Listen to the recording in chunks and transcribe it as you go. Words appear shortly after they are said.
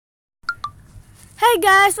Hey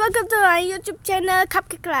guys, welcome to my YouTube channel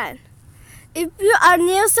Cupcake Clan. If you are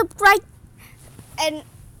new, subscribe and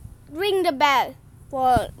ring the bell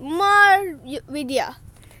for more video.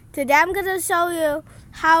 Today I'm gonna show you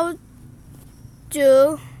how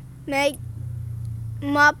to make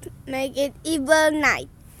it evil night.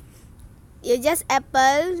 You just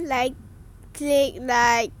click like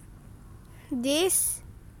this.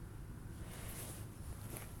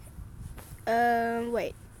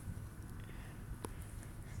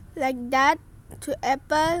 Like that to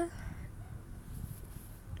apple.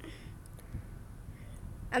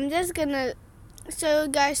 I'm just gonna show you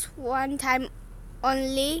guys one time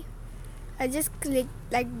only. I just click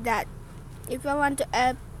like that. If I want to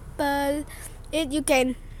apple it, you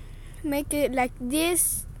can make it like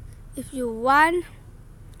this if you want,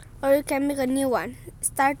 or you can make a new one.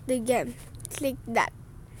 Start the game. Click that.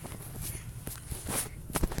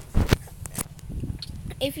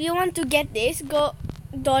 If you want to get this, go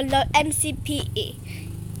download mcpe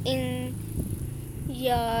in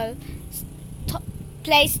your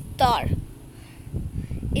Play Store.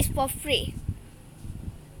 It's for free.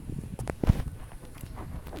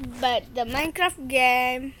 But the Minecraft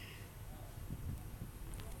game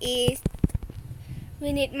is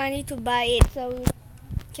we need money to buy it, so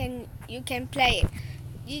you can play it.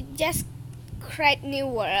 You just create new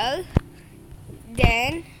world,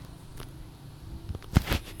 then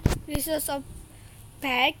resource of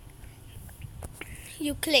pack,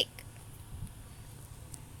 you click.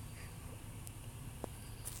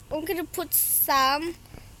 I'm gonna put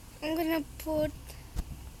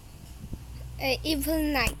a evil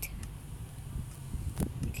night.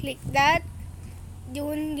 Click that.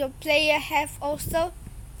 When your player have also,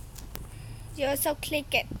 you also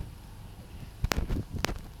click it.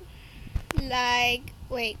 Like,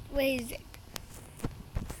 wait, where is it?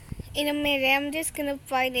 In a minute, I'm just gonna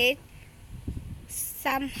find it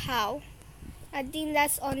somehow. I think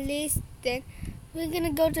that's only. Then we're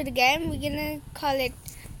gonna go to the game. We're gonna call it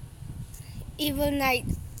Evil Night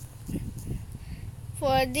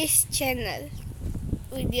for this channel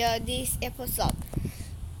video, this episode.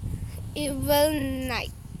 Evil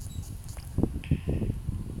Night.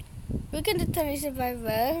 We're gonna turn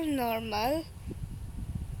survivor normal.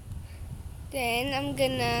 Then I'm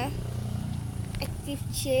gonna active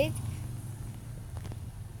cheat.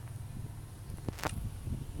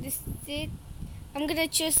 This seed. I'm gonna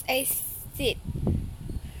choose a seed.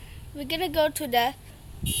 We're gonna go to the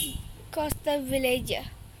coastal villager.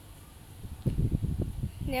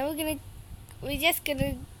 Now we're just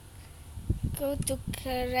gonna go to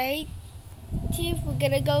creative. We're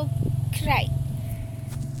gonna go create.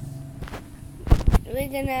 We're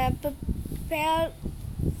gonna prepare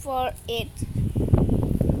for it.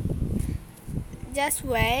 Just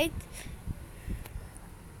wait.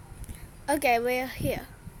 Okay, we're here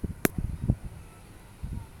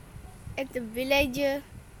at the villager.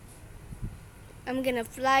 I'm gonna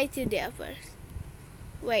fly to there first.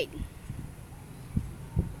 Wait.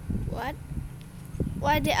 What?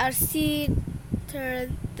 Why there are sea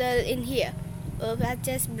turtle in here? Oh, that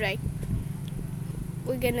just break.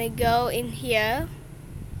 We're gonna go in here.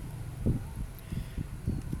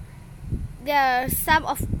 There are some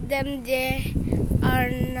of them, they are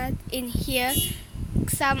not in here.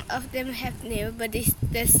 Some of them have name, but it's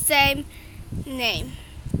the same name.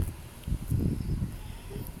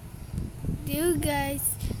 Do you guys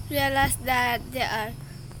realize that there are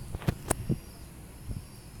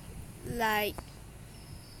like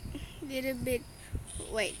little bit?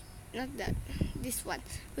 Wait, not that. This one.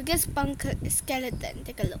 We get spunk skeleton.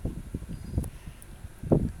 Take a look.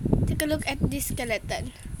 Take a look at this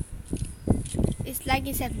skeleton. It's like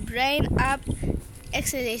it's a brain up.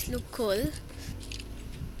 Actually, it look cool,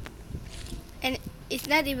 and it's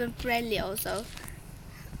not even friendly. Also,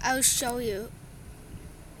 I'll show you.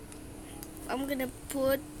 I'm gonna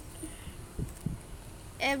put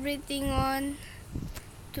everything on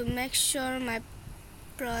to make sure my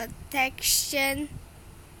protection.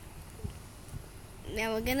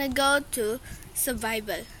 Now we're gonna go to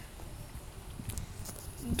survival.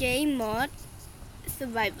 Game mode,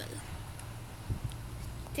 survival.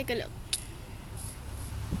 Take a look.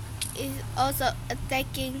 It's also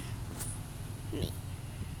attacking me.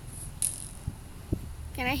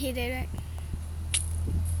 Can I hit it?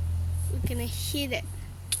 We're gonna hit it.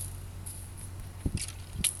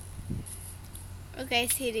 Okay,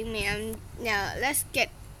 it's hitting me. Now let's get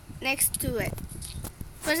next to it.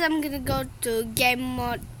 First, I'm gonna go to game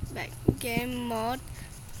mode. Back. Game mode.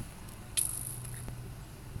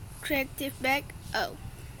 Creative back. Oh.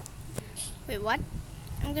 Wait, what?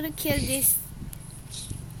 I'm gonna kill this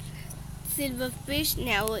silverfish.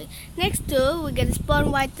 Now next to we're gonna spawn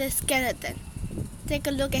white skeleton. Take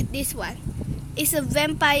a look at this one. It's a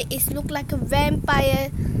vampire. It looks like a vampire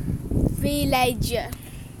villager.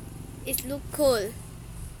 It look cool.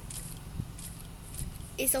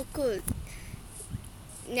 It's so cool.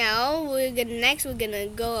 Now we're gonna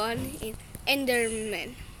go on in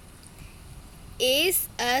Enderman. Is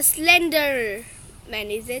a slender man,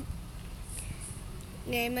 is it?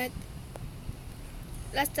 Name it.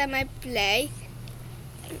 Last time I play,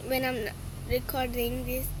 when I'm recording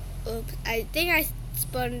this, oops, I think I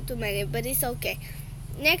spawned too many, but it's okay.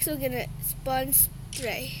 Next we're gonna spawn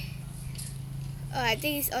spray. Oh, I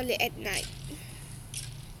think it's only at night.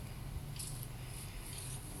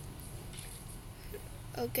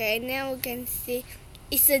 Okay, now we can see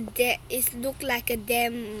it look like a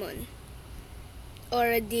demon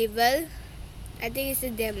or a devil. I think it's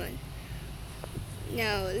a demon.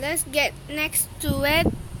 Now let's get next to it.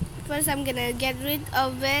 First I'm gonna get rid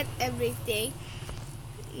of it, everything.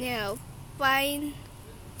 Now find,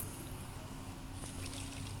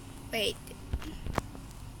 wait,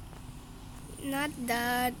 not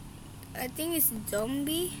that, I think it's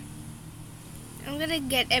zombie. I'm gonna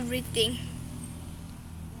get everything.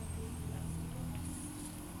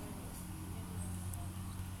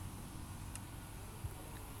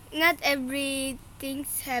 Not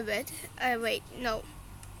everything's have it. Wait, no.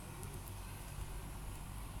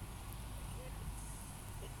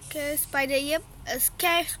 Okay, spider, yep, a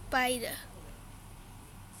scared spider.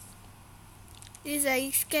 This is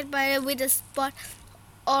a scared spider with a spot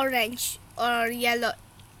orange or yellow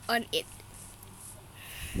on it.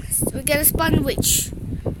 So we're gonna spawn witch.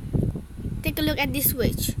 Take a look at this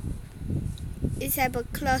witch. It have a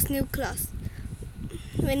claws, new claws.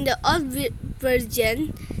 When the old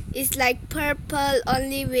version is like purple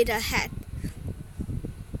only with a hat.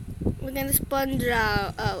 We're gonna spawn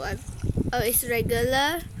draw. Oh, it's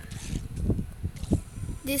regular.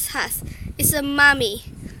 This has. It's a mummy.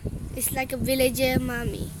 It's like a villager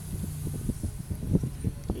mummy.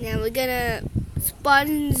 Now we're gonna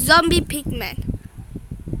spawn zombie pigman.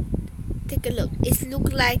 Take a look. It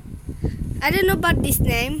look like, I don't know about this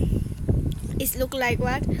name. It look like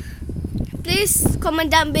what? Please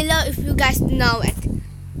comment down below if you guys know it.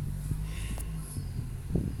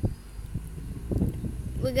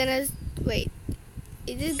 We're gonna wait.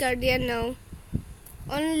 Is this guardian? No.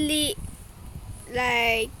 Only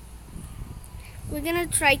like we're gonna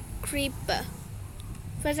try creeper.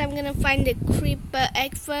 First I'm gonna find the creeper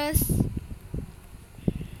egg first.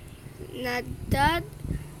 Not that.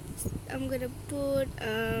 I'm gonna put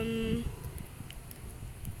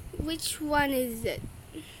which one is it?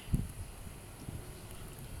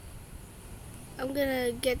 I'm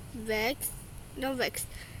gonna get Vex. No Vex.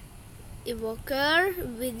 Evoker,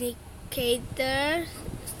 Vindicator,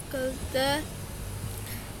 Sculptor,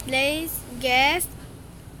 Blaze, Gas,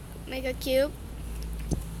 Mega Cube.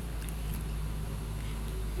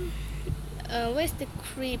 Where's the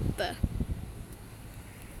creeper?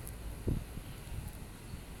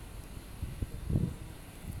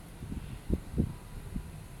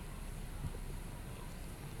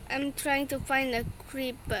 I'm trying to find a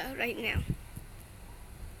creeper right now.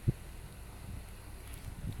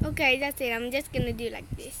 Okay, that's it. I'm just gonna do like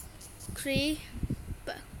this.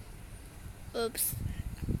 Creeper. Oops.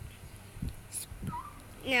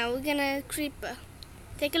 Now we're gonna creeper.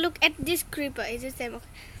 Take a look at this creeper. It's the same.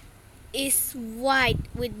 It's white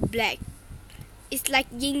with black. It's like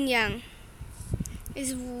yin yang.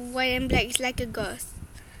 It's white and black. It's like a ghost.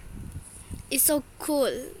 It's so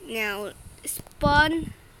cool. Now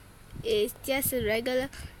spawn is just a regular.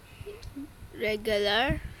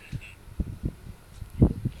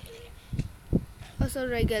 Also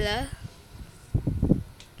regular.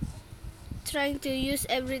 Trying to use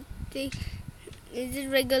everything. Is it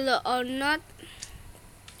regular or not?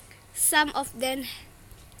 Some of them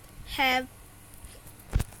have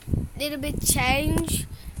little bit change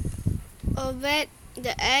of it,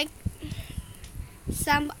 the egg.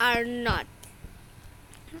 Some are not.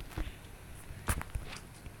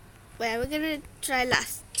 Well, we're gonna try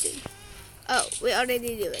last thing. Oh, we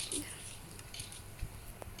already do it.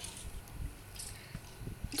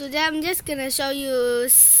 Today I'm just gonna show you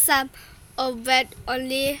some of it,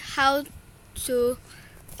 only how to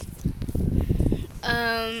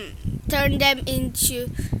turn them into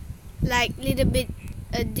like little bit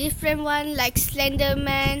a different one, like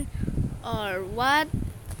Slenderman or what.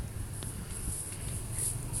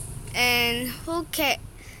 And who can,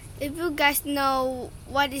 if you guys know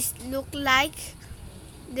what it look like,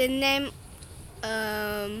 the name,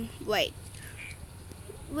 wait,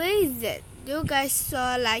 where is it? You guys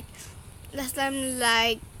saw like last time,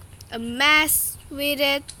 like a mess with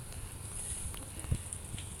it.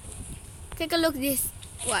 Take a look this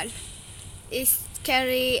one. It's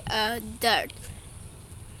carry dirt.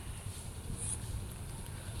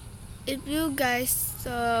 If you guys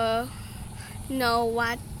know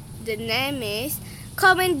what the name is,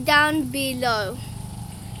 comment down below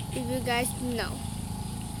if you guys know.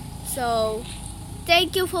 So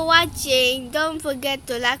thank you for watching. Don't forget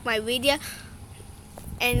to like my video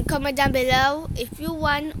and comment down below if you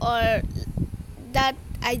want or that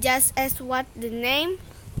I just asked what the name.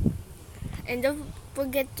 And don't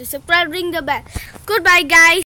forget to subscribe, ring the bell. Goodbye guys.